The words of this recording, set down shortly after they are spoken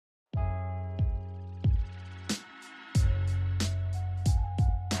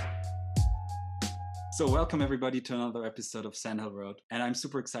So welcome everybody to another episode of Sand Hill Road. And I'm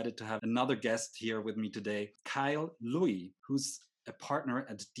super excited to have another guest here with me today, Kyle Lui, who's a partner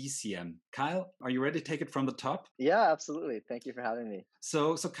at DCM. Kyle, are you ready to take it from the top? Yeah, absolutely. Thank you for having me.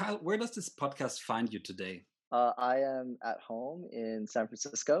 So Kyle, where does this podcast find you today? I am at home in San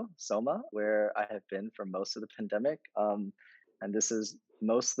Francisco, SoMa, where I have been for most of the pandemic. And this is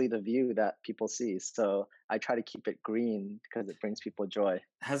mostly the view that people see. So I try to keep it green because it brings people joy.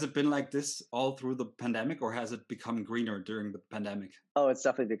 Has it been like this all through the pandemic, or has it become greener during the pandemic? Oh, it's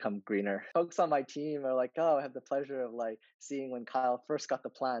definitely become greener. Folks on my team are like, oh, I have the pleasure of seeing when Kyle first got the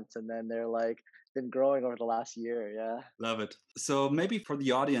plants, and then they're been growing over the last year. Yeah. Love it. So maybe for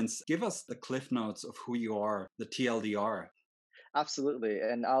the audience, give us the cliff notes of who you are, the TLDR. Absolutely,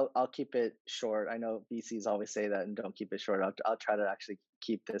 and I'll keep it short. I know VCs always say that and don't keep it short. I'll try to actually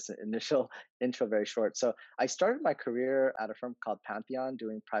keep this initial intro very short. So I started my career at a firm called Pantheon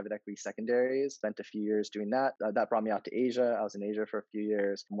doing private equity secondaries. Spent a few years doing that. That brought me out to Asia. I was in Asia for a few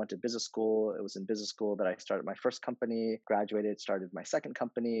years. Went to business school. It was in business school that I started my first company. Graduated, started my second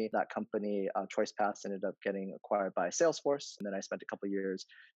company. That company, Choicepass, ended up getting acquired by Salesforce. And then I spent a couple of years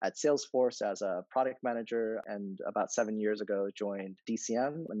at Salesforce as a product manager, and about 7 years ago joined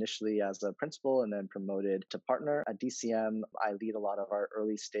DCM, initially as a principal and then promoted to partner. At DCM, I lead a lot of our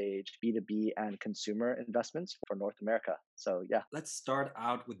early stage B2B and consumer investments for North America. So yeah. Let's start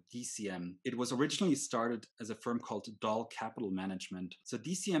out with DCM. It was originally started as a firm called Doll Capital Management. So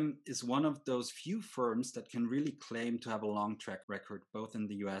DCM is one of those few firms that can really claim to have a long track record, both in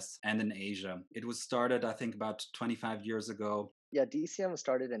the US and in Asia. It was started, I think, about 25 years ago. Yeah, DCM was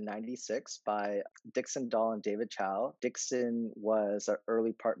started in 96 by Dixon Dahl and David Chow. Dixon was an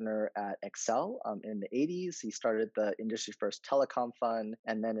early partner at Excel in the 80s. He started the industry first telecom fund,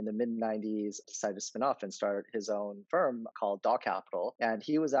 and then in the mid 90s decided to spin off and start his own firm called Doll Capital. And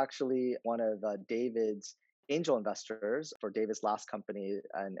he was actually one of David's angel investors for David's last company,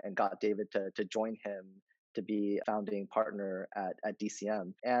 and got David to join him to be founding partner at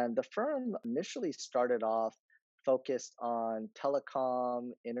DCM. And the firm initially started off focused on telecom,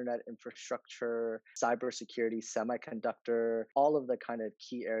 internet infrastructure, cybersecurity, semiconductor, all of the kind of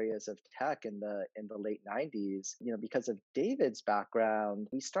key areas of tech in the late 90s. You know, because of David's background,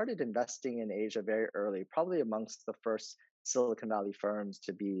 we started investing in Asia very early, probably amongst the first Silicon Valley firms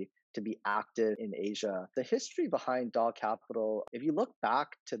to be active in Asia. The history behind Doll Capital, if you look back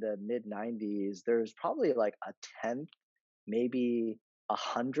to the mid 90s, there's probably like a tenth, maybe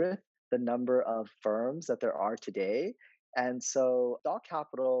 100th the number of firms that there are today. And so Doll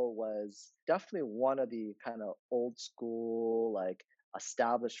Capital was definitely one of the kind of old school,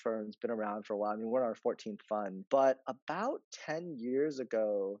 established firms, been around for a while. I mean, we're in our 14th fund, but about 10 years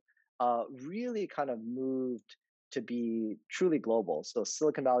ago, really kind of moved to be truly global. So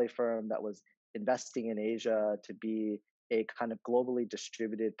Silicon Valley firm that was investing in Asia to be a kind of globally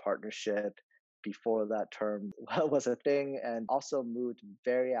distributed partnership before that term was a thing, and also moved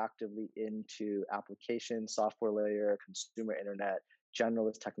very actively into application, software layer, consumer internet,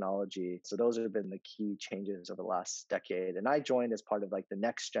 generalist technology. So those have been the key changes over the last decade. And I joined as part of the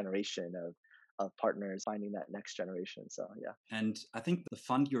next generation of partners finding that next generation. So yeah. And I think the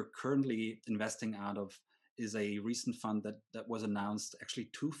fund you're currently investing out of is a recent fund that was announced, actually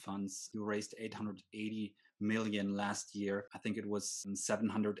two funds. You raised 880 million last year. I think it was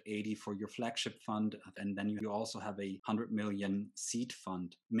 780 for your flagship fund. And then you also have a 100 million seed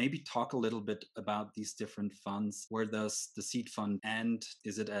fund. Maybe talk a little bit about these different funds. Where does the seed fund end?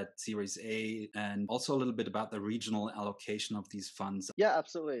 Is it at Series A? And also a little bit about the regional allocation of these funds. Yeah,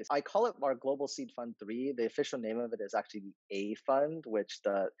 absolutely. I call it our Global Seed Fund 3. The official name of it is actually the A Fund, which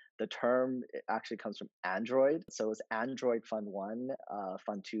the term actually comes from Android. So it was Android Fund 1,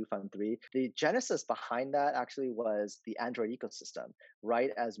 Fund 2, Fund 3. The genesis behind that actually was the Android ecosystem.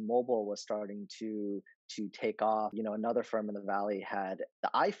 Right as mobile was starting to take off, another firm in the Valley had the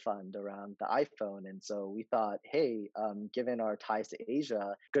iFund around the iPhone. And so we thought, hey, given our ties to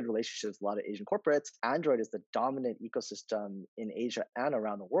Asia, good relationships with a lot of Asian corporates, Android is the dominant ecosystem in Asia and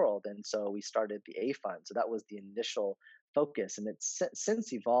around the world. And so we started the A Fund. So that was the initial focus. And it's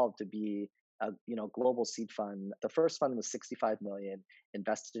since evolved to be a global seed fund. The first fund was 65 million,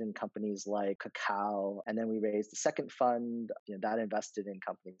 invested in companies like Kakao, and then we raised the second fund that invested in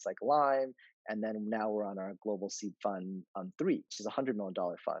companies like Lime, And then now we're on our global seed fund 3, which is a $100 million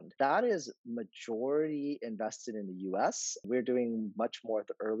fund. That is majority invested in the US. We're doing much more at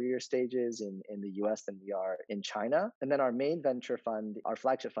the earlier stages in the US than we are in China. And then our main venture fund, our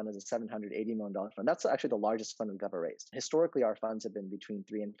flagship fund, is a $780 million fund. That's actually the largest fund we've ever raised. Historically, our funds have been between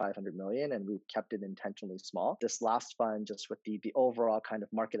 3 and 500 million, and we've kept it intentionally small. This last fund, just with the overall kind of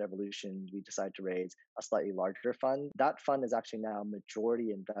market evolution, we decided to raise a slightly larger fund. That fund is actually now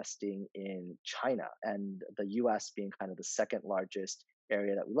majority investing in China, and the US being kind of the second largest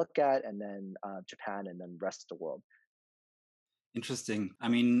area that we look at, and then Japan, and then the rest of the world. Interesting. I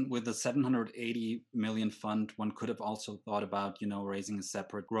mean, with the 780 million fund, one could have also thought about, raising a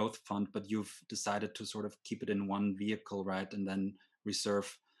separate growth fund, but you've decided to sort of keep it in one vehicle, right? And then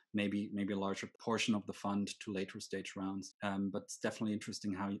reserve maybe a larger portion of the fund to later stage rounds. But it's definitely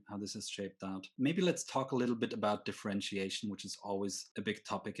interesting how this is shaped out. Maybe let's talk a little bit about differentiation, which is always a big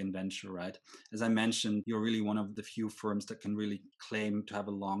topic in venture, right? As I mentioned, you're really one of the few firms that can really claim to have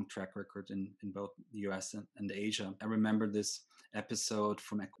a long track record in both the US and Asia. I remember this episode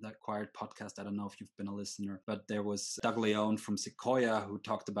from the Acquired podcast. I don't know if you've been a listener, but there was Doug Leone from Sequoia who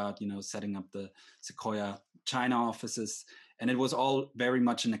talked about, setting up the Sequoia China offices. And it was all very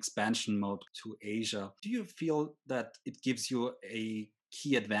much an expansion mode to Asia. Do you feel that it gives you a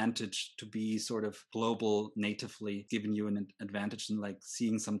key advantage to be sort of global natively, giving you an advantage in like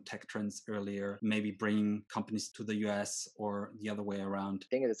seeing some tech trends earlier, maybe bringing companies to the US or the other way around? I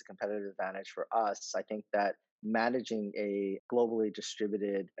think it is a competitive advantage for us. I think that managing a globally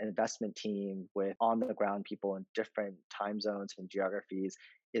distributed investment team with on the ground people in different time zones and geographies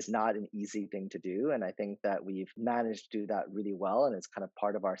is not an easy thing to do. And I think that we've managed to do that really well. And it's kind of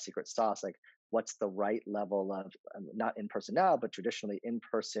part of our secret sauce. Like, what's the right level of not in person now, but traditionally in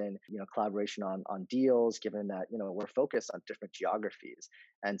person, collaboration on deals, given that, we're focused on different geographies.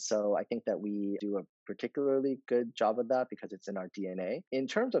 And so I think that we do a particularly good job of that because it's in our DNA. In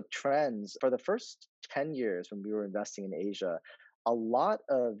terms of trends, for the first 10 years when we were investing in Asia, a lot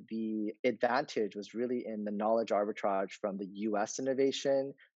of the advantage was really in the knowledge arbitrage from the US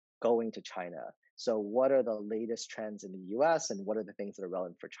innovation going to China. So what are the latest trends in the US and what are the things that are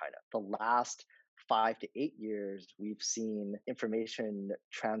relevant for China? The last 5 to 8 years, we've seen information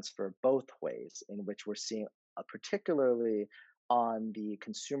transfer both ways, in which we're seeing particularly on the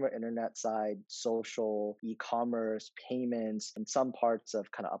consumer internet side, social, e-commerce, payments, and some parts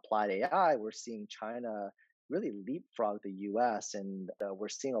of kind of applied AI, we're seeing China really leapfrog the US. And we're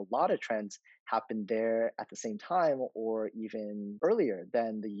seeing a lot of trends happen there at the same time or even earlier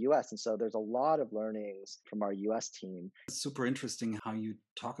than the US. And so there's a lot of learnings from our US team. It's super interesting how you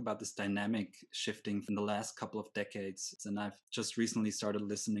talk about this dynamic shifting from the last couple of decades. And I've just recently started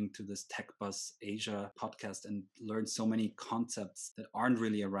listening to this Tech Buzz Asia podcast and learned so many concepts that aren't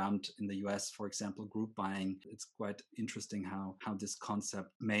really around in the US. For example, group buying. It's quite interesting how this concept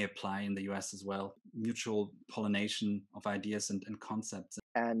may apply in the US as well. Mutual pollination of ideas and concepts.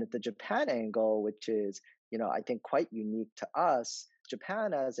 And the Japan angle, which is, I think quite unique to us,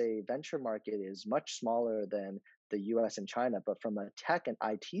 Japan as a venture market is much smaller than the US and China, but from a tech and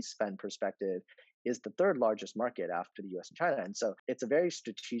IT spend perspective, is the third largest market after the US and China. And so it's a very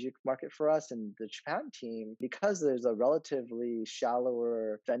strategic market for us. And the Japan team, because there's a relatively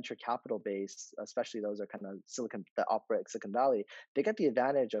shallower venture capital base, especially those are kind of that operate Silicon Valley, they get the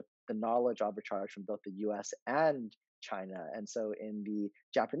advantage of the knowledge arbitrage from both the US and China. And so in the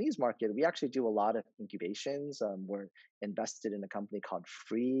Japanese market, we actually do a lot of incubations. We're invested in a company called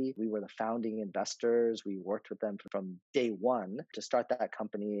Free. We were the founding investors. We worked with them from day one to start that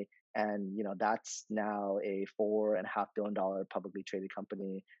company. And, that's now a $4.5 billion publicly traded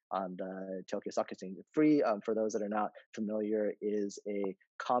company on the Tokyo Stock Exchange. Free, for those that are not familiar, is a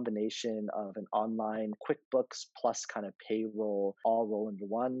combination of an online QuickBooks plus kind of payroll all roll into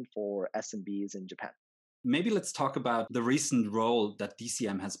one for SMBs in Japan. Maybe let's talk about the recent role that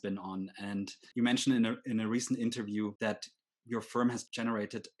DCM has been on. And you mentioned in a recent interview that your firm has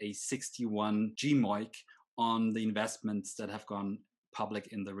generated a 61 GMOIC on the investments that have gone public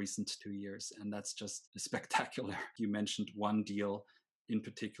in the recent 2 years. And that's just spectacular. You mentioned one deal in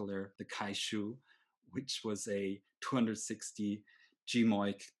particular, the Kuaishou, which was a 260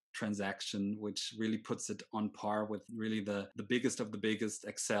 GMOIC transaction, which really puts it on par with really the biggest of the biggest,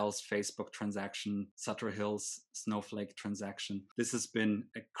 Excel's Facebook transaction, Sutter Hill's Snowflake transaction. This has been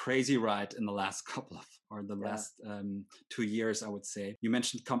a crazy ride in the last couple or the Yeah. last 2 years, I would say. You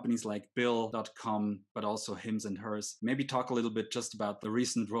mentioned companies like Bill.com, but also Hims and Hers. Maybe talk a little bit just about the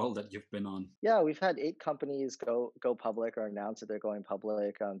recent role that you've been on. Yeah, we've had 8 companies go public or announce that they're going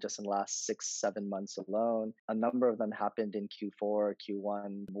public just in the last 6-7 months alone. A number of them happened in Q4,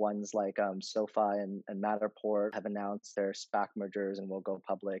 Q1. Ones like SoFi and Matterport have announced their SPAC mergers and will go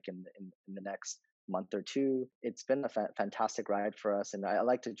public in the next month or two. It's been a fantastic ride for us, and I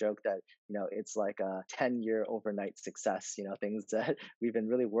like to joke that it's like a 10-year overnight success. Things that we've been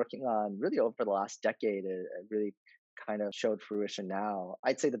really working on really over the last decade. It really kind of showed fruition now.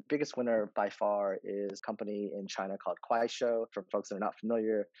 I'd say the biggest winner by far is a company in China called Kuaishou. For folks that are not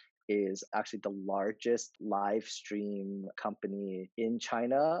familiar, is actually the largest live stream company in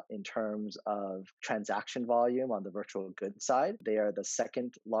China in terms of transaction volume on the virtual goods side. They are the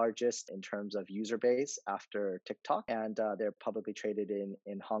second largest in terms of user base after TikTok, and they're publicly traded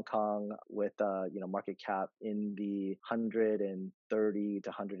in Hong Kong with market cap in the 130 to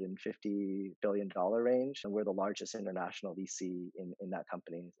 150 billion-dollar range, and we're the largest international VC in that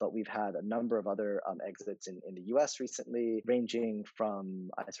company. But we've had a number of other exits in the US recently, ranging from,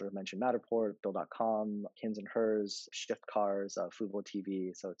 I sort of mentioned Matterport, Bill.com, Hims and Hers, Shift Cars, Fubo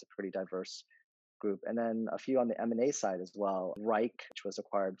TV. So it's a pretty diverse group. And then a few on the M&A side as well. Reich, which was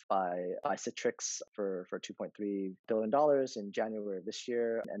acquired by Citrix for $2.3 billion in January of this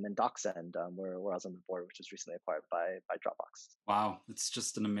year. And then Docsend, where I was on the board, which was recently acquired by Dropbox. Wow, it's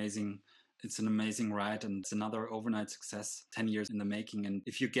just an amazing ride, and it's another overnight success, 10 years in the making. And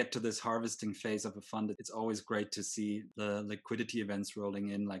if you get to this harvesting phase of a fund, it's always great to see the liquidity events rolling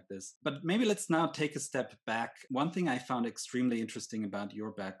in like this. But maybe let's now take a step back. One thing I found extremely interesting about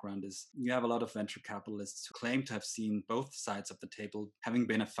your background is you have a lot of venture capitalists who claim to have seen both sides of the table, having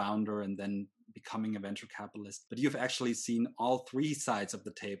been a founder and then becoming a venture capitalist. But you've actually seen all three sides of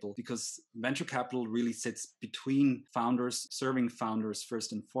the table, because venture capital really sits between founders, serving founders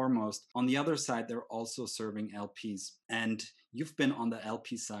first and foremost. On the other side, they're also serving LPs. And you've been on the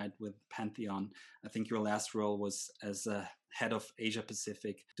LP side with Pantheon. I think your last role was as a head of Asia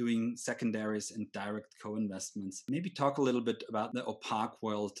Pacific, doing secondaries and direct co-investments. Maybe talk a little bit about the opaque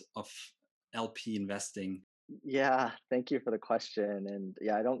world of LP investing. Yeah, thank you for the question. And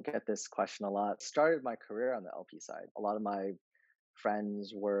yeah, I don't get this question a lot. Started my career on the LP side. A lot of my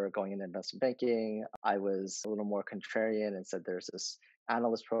friends were going into investment banking. I was a little more contrarian and said there's this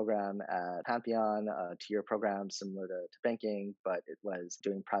analyst program at Pantheon, a tier program similar to banking, but it was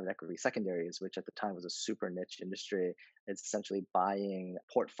doing private equity secondaries, which at the time was a super niche industry. It's essentially buying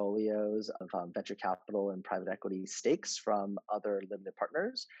portfolios of venture capital and private equity stakes from other limited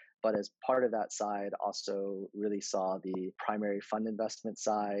partners. But as part of that side, also really saw the primary fund investment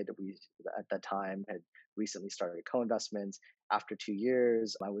side. We, at that time, had recently started co-investments. After 2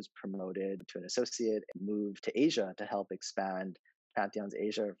 years, I was promoted to an associate and moved to Asia to help expand Pantheon's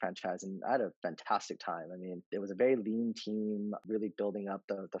Asia franchise, and I had a fantastic time. I mean, it was a very lean team, really building up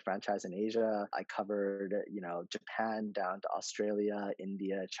the franchise in Asia. I covered, Japan down to Australia,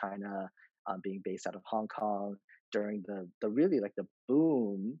 India, China, being based out of Hong Kong during the really like the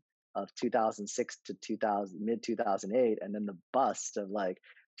boom of 2006 to mid 2008, and then the bust of like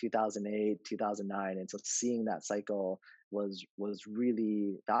 2008, 2009. And so seeing that cycle was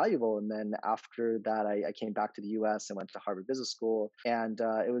really valuable. And then after that, I came back to the US and went to Harvard Business School. And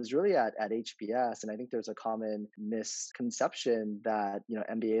it was really at HBS. And I think there's a common misconception that,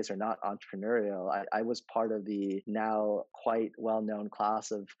 MBAs are not entrepreneurial. I was part of the now quite well-known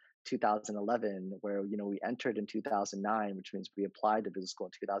class of 2011, where we entered in 2009, which means we applied to business school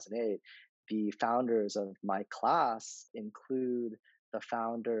in 2008. The founders of my class include the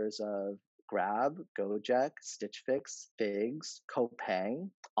founders of Grab, Gojek, Stitch Fix, Figs, Copang,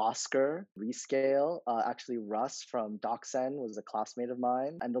 Oscar, Rescale. Actually, Russ from Docsend was a classmate of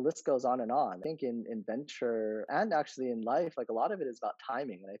mine, and the list goes on and on. I think in venture and actually in life, like a lot of it is about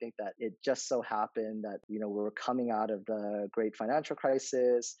timing. And I think that it just so happened that, we were coming out of the great financial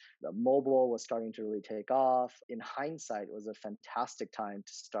crisis. The mobile was starting to really take off. In hindsight, it was a fantastic time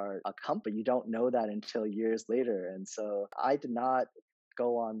to start a company. You don't know that until years later. And so I did not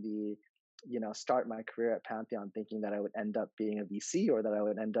go on the start my career at Pantheon thinking that I would end up being a VC or that I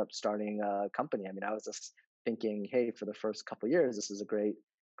would end up starting a company. I mean, I was just thinking, hey, for the first couple of years, this is a great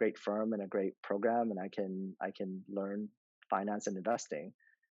firm and a great program, and I can learn finance and investing.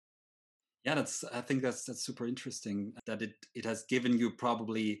 Yeah, I think that's super interesting that it has given you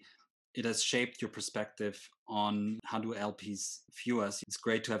it has shaped your perspective on how do LPs view us. It's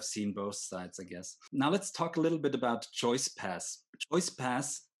great to have seen both sides, I guess. Now let's talk a little bit about Choicepass.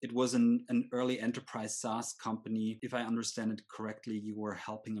 Choicepass It was an early enterprise SaaS company. If I understand it correctly, you were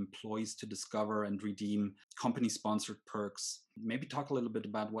helping employees to discover and redeem company-sponsored perks. Maybe talk a little bit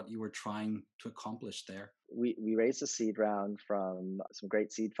about what you were trying to accomplish there. We raised a seed round from some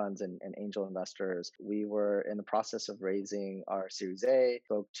great seed funds and angel investors. We were in the process of raising our Series A,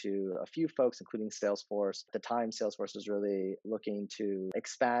 spoke to a few folks, including Salesforce. At the time, Salesforce was really looking to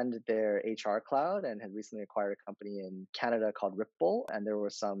expand their HR cloud and had recently acquired a company in Canada called Ripple. And there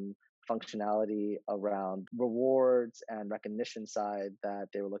was some functionality around rewards and recognition side that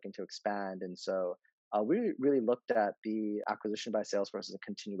they were looking to expand. And so we really looked at the acquisition by Salesforce as a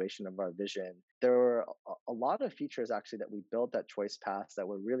continuation of our vision. There were a lot of features actually that we built at Choicepass that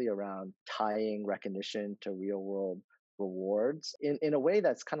were really around tying recognition to real world rewards in a way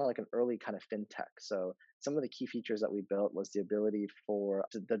that's kind of like an early kind of fintech. So some of the key features that we built was the ability for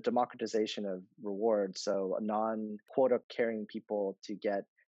the democratization of rewards. So non-quota carrying people to get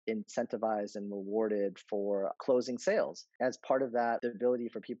incentivized and rewarded for closing sales. As part of that, the ability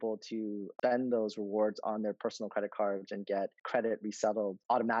for people to spend those rewards on their personal credit cards and get credit resettled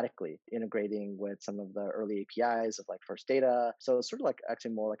automatically, integrating with some of the early APIs of like First Data. So it's sort of like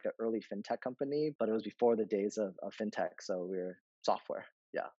actually more like an early fintech company, but it was before the days of fintech. So we were software.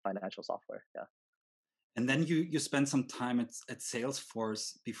 Yeah, financial software. Yeah. And then you spent some time at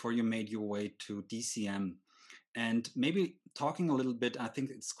Salesforce before you made your way to DCM. And maybe talking a little bit, I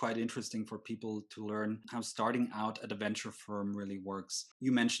think it's quite interesting for people to learn how starting out at a venture firm really works.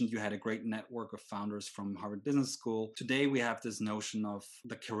 You mentioned you had a great network of founders from Harvard Business School. Today, we have this notion of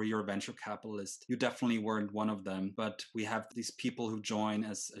the career venture capitalist. You definitely weren't one of them, but we have these people who join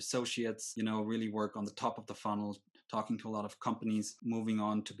as associates, really work on the top of the funnel, talking to a lot of companies, moving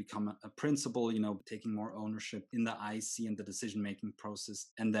on to become a principal, taking more ownership in the IC and the decision-making process.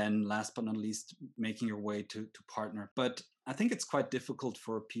 And then last but not least, making your way to partner. But I think it's quite difficult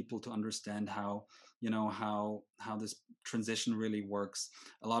for people to understand how this transition really works.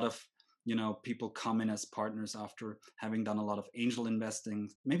 A lot of people come in as partners after having done a lot of angel investing.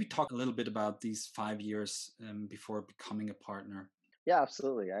 Maybe talk a little bit about these 5 years before becoming a partner. Yeah,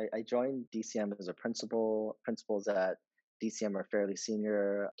 absolutely. I joined DCM as a principal. Principals at DCM are fairly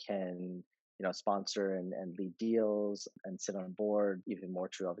senior, can sponsor and lead deals and sit on board. Even more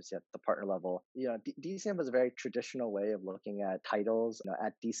true, obviously, at the partner level. DCM is a very traditional way of looking at titles.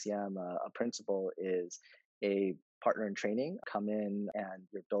 At DCM, a principal is a partner in training. Come in and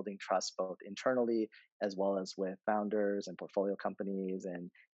you're building trust both internally as well as with founders and portfolio companies.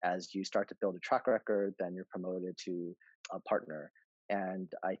 And as you start to build a track record, then you're promoted to a partner.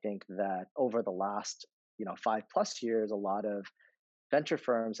 And I think that over the last 5+ years, a lot of venture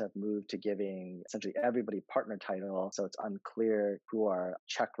firms have moved to giving essentially everybody partner title. So it's unclear who are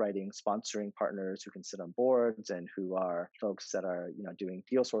check writing, sponsoring partners who can sit on boards and who are folks that are, doing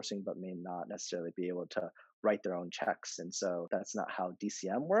deal sourcing, but may not necessarily be able to write their own checks. And so that's not how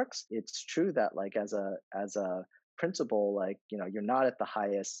DCM works. It's true that like as a principal, like, you're not at the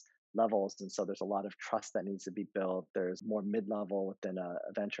highest levels. And so there's a lot of trust that needs to be built. There's more mid-level within a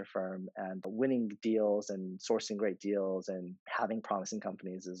venture firm, and winning deals and sourcing great deals and having promising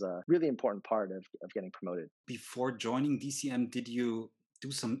companies is a really important part of getting promoted. Before joining DCM, did you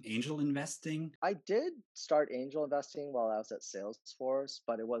do some angel investing? I did start angel investing while I was at Salesforce,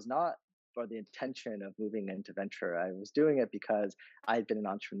 but it was not for the intention of moving into venture. I was doing it because I'd been an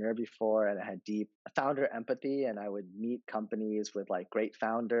entrepreneur before and I had deep founder empathy, and I would meet companies with like great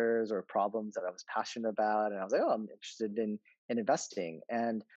founders or problems that I was passionate about. And I was like, oh, I'm interested in investing.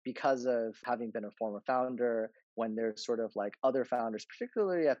 And because of having been a former founder, when there's sort of like other founders,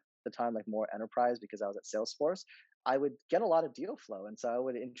 particularly at the time, like more enterprise, because I was at Salesforce, I would get a lot of deal flow. And so I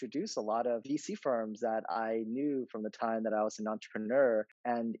would introduce a lot of VC firms that I knew from the time that I was an entrepreneur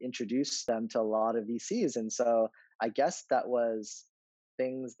and introduce them to a lot of VCs. And so I guess that was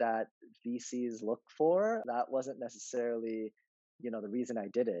things that VCs look for. That wasn't necessarily, the reason I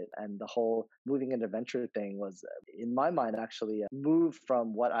did it. And the whole moving into venture thing was, in my mind, actually a move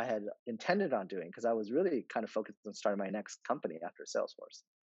from what I had intended on doing, because I was really kind of focused on starting my next company after Salesforce.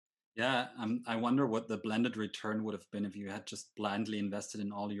 Yeah, I wonder what the blended return would have been if you had just blindly invested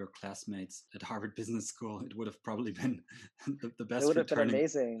in all your classmates at Harvard Business School. It would have probably been the It best would have been returning.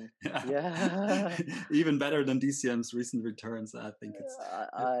 amazing. Yeah. Yeah. Even better than DCM's recent returns. I think it's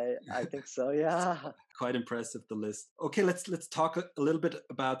I think so. Yeah. quite impressive, the list. Okay, let's talk a little bit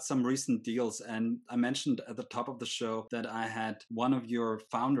about some recent deals. And I mentioned at the top of the show that I had one of your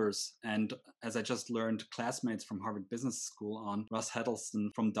founders, and as I just learned, classmates from Harvard Business School on, Russ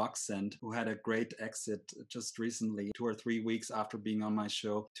Heddleston from Docsend, who had a great exit just recently, 2 or 3 weeks after being on my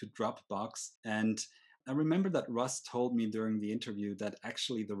show, to Dropbox. And I remember that Russ told me during the interview that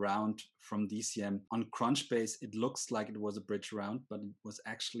actually the round from DCM on Crunchbase, it looks like it was a bridge round, but it was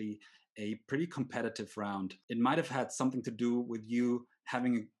actually a pretty competitive round. It might have had something to do with you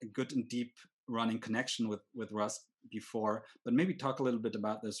having a good and deep running connection with Russ before, but maybe talk a little bit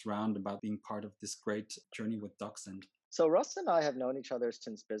about this round, about being part of this great journey with Docsend. So Russ and I have known each other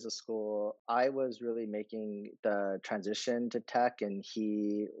since business school. I was really making the transition to tech, and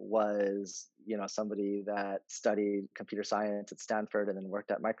he was, somebody that studied computer science at Stanford and then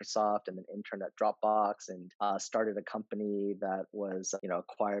worked at Microsoft and then interned at Dropbox and started a company that was,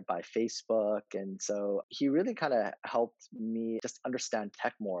 acquired by Facebook. And so he really kind of helped me just understand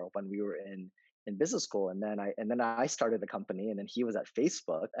tech more when we were in business school. And then I started a company, and then he was at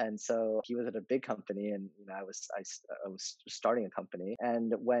Facebook. And so he was at a big company, and I was starting a company.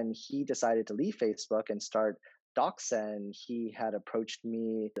 And when he decided to leave Facebook and start Docsend, he had approached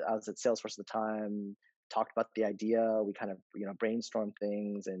me. I was at Salesforce at the time, talked about the idea. We kind of, brainstormed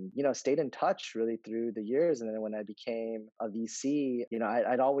things and, stayed in touch really through the years. And then when I became a VC,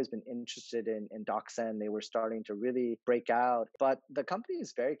 I'd always been interested in Docsend. They were starting to really break out, but the company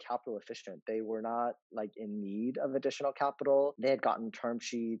is very capital efficient. They were not like in need of additional capital. They had gotten term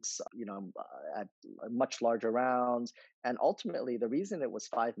sheets, at much larger rounds. And ultimately, the reason it was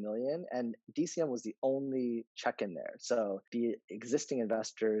 5 million and DCM was the only check in there. So the existing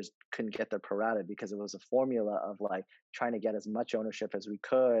investors couldn't get their pro rata because it was a formula of like trying to get as much ownership as we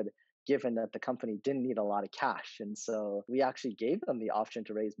could, given that the company didn't need a lot of cash. And so we actually gave them the option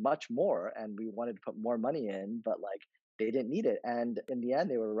to raise much more, and we wanted to put more money in, but like they didn't need it. And in the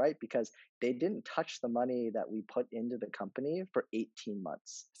end, they were right because they didn't touch the money that we put into the company for 18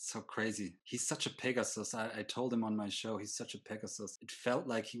 months. It's so crazy. He's such a Pegasus. I told him on my show, he's such a Pegasus. It felt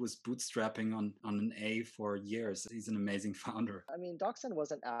like he was bootstrapping on an A for years. He's an amazing founder. I mean, Docsend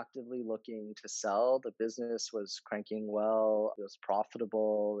wasn't actively looking to sell. The business was cranking well. It was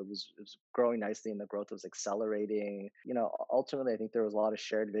profitable. It was growing nicely, and the growth was accelerating. Ultimately, I think there was a lot of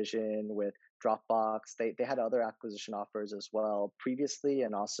shared vision with Dropbox. They had other acquisition offers as well previously,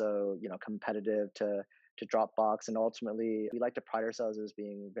 and also competitive to Dropbox. And ultimately, we like to pride ourselves as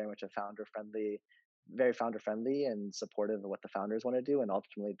being very much a very founder friendly and supportive of what the founders want to do. And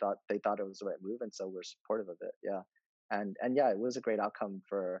ultimately, they thought it was the right move, and so we're supportive of it. Yeah. And yeah, it was a great outcome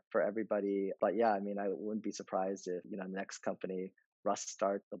for everybody. But yeah, I mean, I wouldn't be surprised if the next company Russ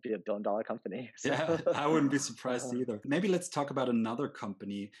start will be $1 billion company. So Yeah, I wouldn't be surprised either. Maybe let's talk about another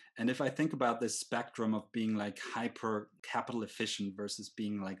company. And if I think about this spectrum of being like hyper capital efficient versus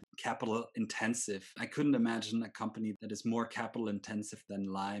being like capital intensive, I couldn't imagine a company that is more capital intensive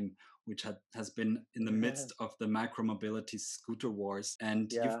than Lime, which has been in the midst of the micromobility scooter wars.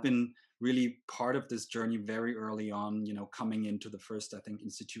 And you've yeah. been really part of this journey very early on, coming into the first, I think,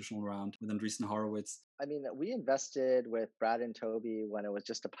 institutional round with Andreessen Horowitz. I mean, we invested with Brad and Toby when it was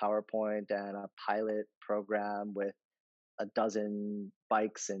just a PowerPoint and a pilot program with a dozen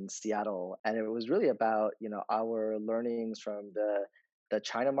bikes in Seattle. And it was really about, our learnings from the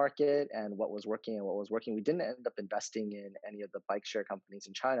China market and what was working and what was working. We didn't end up investing in any of the bike share companies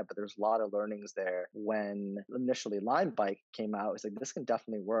in China, but there's a lot of learnings there. When initially Lime Bike came out, it's like, this can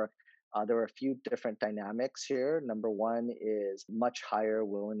definitely work. There were a few different dynamics here. Number one is much higher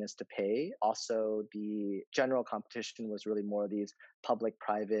willingness to pay. Also, the general competition was really more of these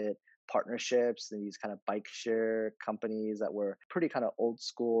public-private partnerships and these kind of bike share companies that were pretty kind of old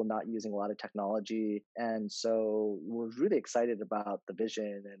school, not using a lot of technology. And so we're really excited about the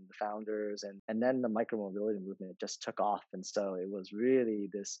vision and the founders. And then the micromobility movement just took off. And so it was really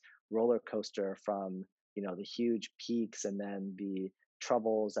this roller coaster from, the huge peaks and then the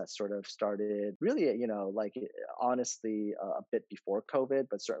troubles that sort of started really, honestly, a bit before COVID,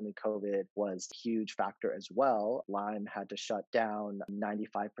 but certainly COVID was a huge factor as well. Lime had to shut down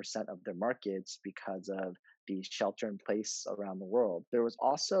 95% of their markets because of the shelter in place around the world. There was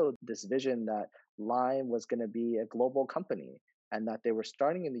also this vision that Lime was going to be a global company and that they were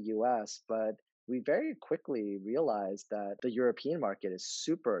starting in the US, but we very quickly realized that the European market is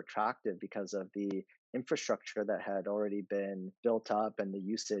super attractive because of the infrastructure that had already been built up and the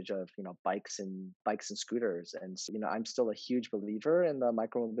usage of bikes and scooters. And so, I'm still a huge believer in the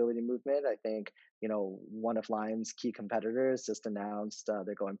micromobility movement. I think one of Lime's key competitors just announced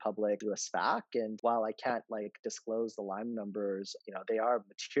they're going public through a SPAC, and while I can't disclose the Lime numbers, they are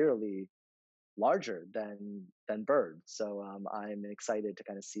materially larger than Bird. So I'm excited to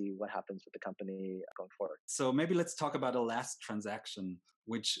kind of see what happens with the company going forward. So maybe let's talk about a last transaction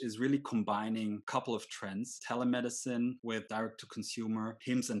which is really combining a couple of trends: telemedicine with direct to consumer,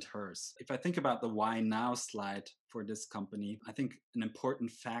 hims and hers. If I think about the why now slide for this company, I think an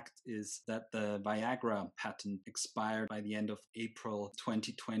important fact is that the Viagra patent expired by the end of April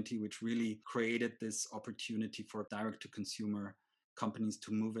 2020, which really created this opportunity for direct to consumer companies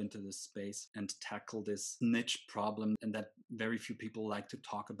to move into this space and tackle this niche problem, and that very few people like to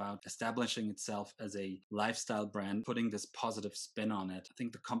talk about, establishing itself as a lifestyle brand, putting this positive spin on it. I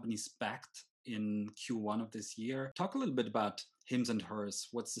think the company's backed in Q1 of this year. Talk a little bit about hims and hers.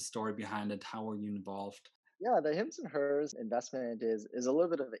 What's the story behind it? How are you involved? Yeah, the hims and hers investment is a little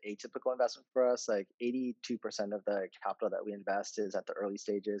bit of an atypical investment for us. Like 82% of the capital that we invest is at the early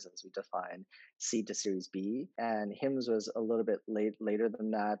stages, as we define seed to Series B. And hims was a little bit later than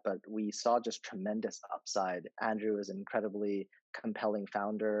that, but we saw just tremendous upside. Andrew is an incredibly compelling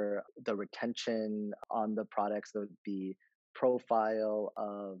founder. The retention on the products, the profile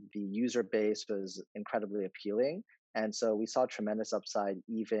of the user base was incredibly appealing. And so we saw tremendous upside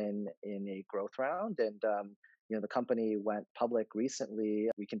even in a growth round. And the company went public recently.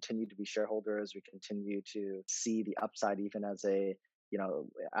 We continue to be shareholders. We continue to see the upside even as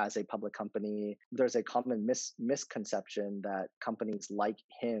a public company. There's a common misconception that companies like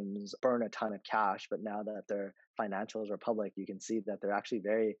Hims burn a ton of cash, but now that their financials are public, you can see that they're actually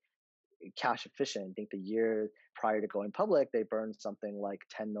very cash efficient. I think the year prior to going public, they burned something like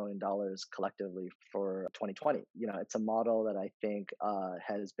 $10 million collectively for 2020. It's a model that I think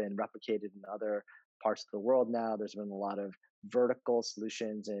has been replicated in other parts of the world now. There's been a lot of vertical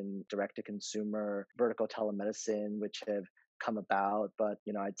solutions in direct to consumer, vertical telemedicine, which have come about. But,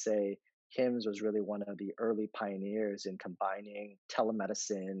 I'd say Hims was really one of the early pioneers in combining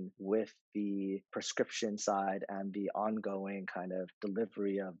telemedicine with the prescription side and the ongoing kind of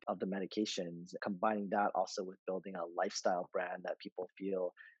delivery of the medications, combining that also with building a lifestyle brand that people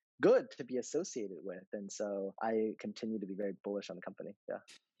feel good to be associated with. And so I continue to be very bullish on the company. Yeah.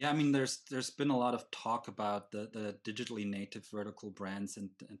 Yeah, I mean, there's been a lot of talk about the digitally native vertical brands and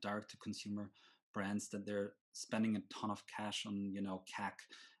direct to consumer brands, that they're spending a ton of cash on, CAC,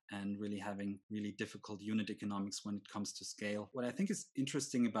 and really having really difficult unit economics when it comes to scale. What I think is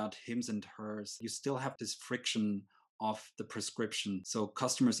interesting about hims and hers, you still have this friction of the prescription. So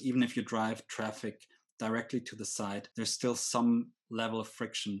customers, even if you drive traffic directly to the site, there's still some level of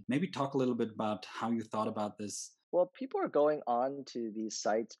friction. Maybe talk a little bit about how you thought about this. Well, people are going on to these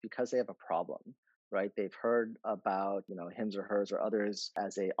sites because they have a problem, right? They've heard about, Hims or Hers or others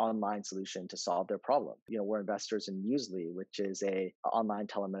as a online solution to solve their problem. We're investors in Musely, which is a online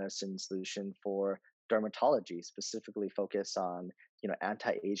telemedicine solution for dermatology, specifically focused on,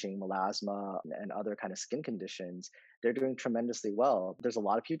 anti-aging, melasma, and other kind of skin conditions. They're doing tremendously well. There's a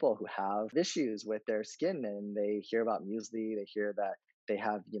lot of people who have issues with their skin, and they hear about Musely, they hear that they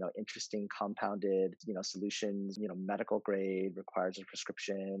have, interesting compounded, solutions, medical grade, requires a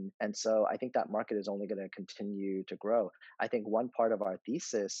prescription. And so I think that market is only going to continue to grow. I think one part of our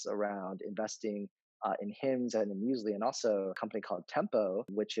thesis around investing in Hims and in Musely, and also a company called Tempo,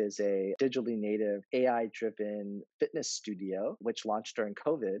 which is a digitally native AI-driven fitness studio, which launched during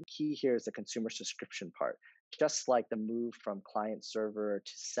COVID. Key here is the consumer subscription part. Just like the move from client server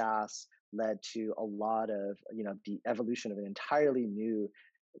to SaaS led to a lot of, the evolution of an entirely new,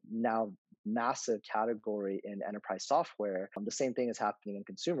 now massive category in enterprise software. The same thing is happening in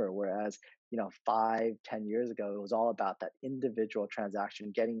consumer, whereas 5-10 years ago, it was all about that individual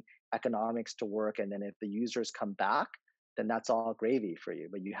transaction, getting economics to work. And then if the users come back, then that's all gravy for you.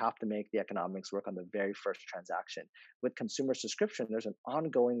 But you have to make the economics work on the very first transaction. With consumer subscription, there's an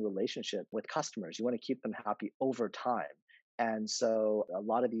ongoing relationship with customers. You want to keep them happy over time. And so a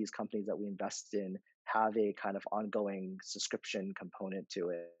lot of these companies that we invest in have a kind of ongoing subscription component to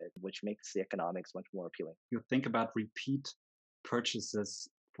it, which makes the economics much more appealing. You think about repeat purchases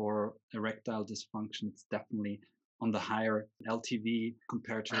for erectile dysfunction, it's definitely on the higher LTV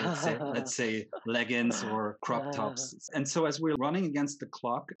compared to, let's say leggings or crop tops. And so as we're running against the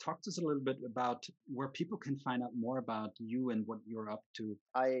clock, talk to us a little bit about where people can find out more about you and what you're up to.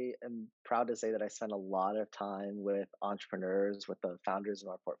 I am proud to say that I spend a lot of time with entrepreneurs, with the founders of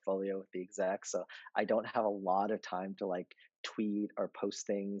our portfolio, with the execs. So I don't have a lot of time to tweet or post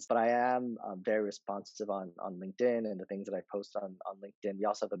things, but I am very responsive on LinkedIn and the things that I post on LinkedIn. We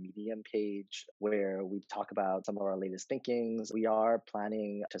also have a Medium page where we talk about some of our latest thinkings. We are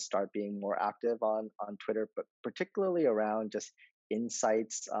planning to start being more active on Twitter, but particularly around just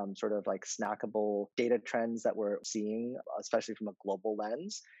insights, sort of like snackable data trends that we're seeing, especially from a global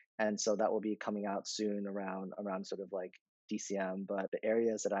lens. And so that will be coming out soon around sort of like DCM, but the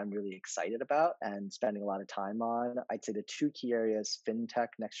areas that I'm really excited about and spending a lot of time on, I'd say the two key areas, fintech,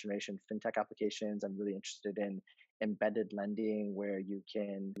 next generation fintech applications. I'm really interested in embedded lending where you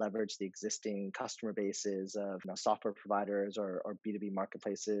can leverage the existing customer bases of software providers or B2B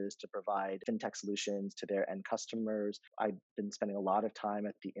marketplaces to provide fintech solutions to their end customers. I've been spending a lot of time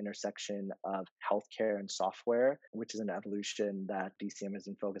at the intersection of healthcare and software, which is an evolution that DCM has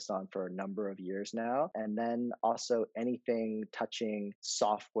been focused on for a number of years now. And then also anything touching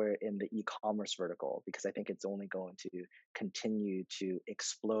software in the e-commerce vertical, because I think it's only going to continue to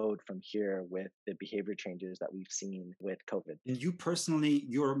explode from here with the behavior changes that we've seen with COVID. And you personally,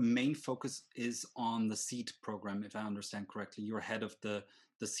 your main focus is on the seed program, if I understand correctly. You're head of the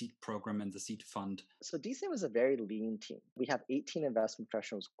seed program and the seed fund. So DCM is a very lean team. We have 18 investment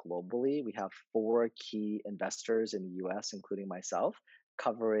professionals globally. We have 4 key investors in the US, including myself,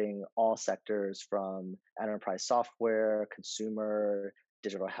 covering all sectors from enterprise software, consumer,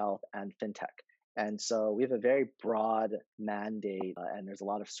 digital health, and fintech. And so we have a very broad mandate and there's a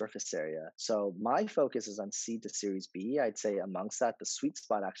lot of surface area. So my focus is on seed to Series B. I'd say amongst that, the sweet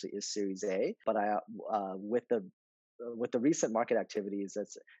spot actually is Series A. But with the recent market activities,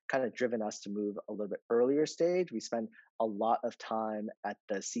 that's kind of driven us to move a little bit earlier stage. We spend a lot of time at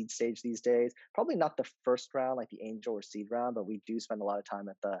the seed stage these days. Probably not the first round, like the angel or seed round, but we do spend a lot of time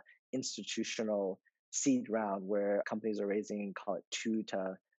at the institutional seed round where companies are raising, call it 2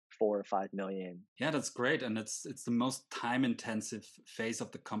 to 4 or 5 million. Yeah, that's great. And it's the most time intensive phase of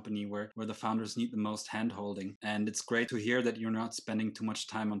the company where the founders need the most hand holding. And it's great to hear that you're not spending too much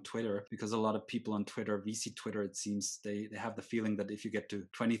time on Twitter, because a lot of people on Twitter, VC Twitter, it seems they have the feeling that if you get to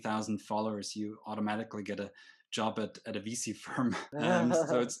 20,000 followers, you automatically get a job at a VC firm.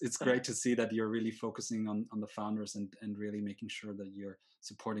 So it's great to see that you're really focusing on the founders and really making sure that you're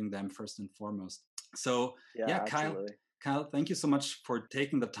supporting them first and foremost. So yeah, Absolutely. Kyle, thank you so much for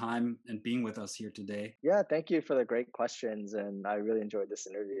taking the time and being with us here today. Yeah, thank you for the great questions. And I really enjoyed this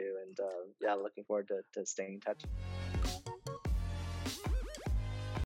interview. And looking forward to staying in touch.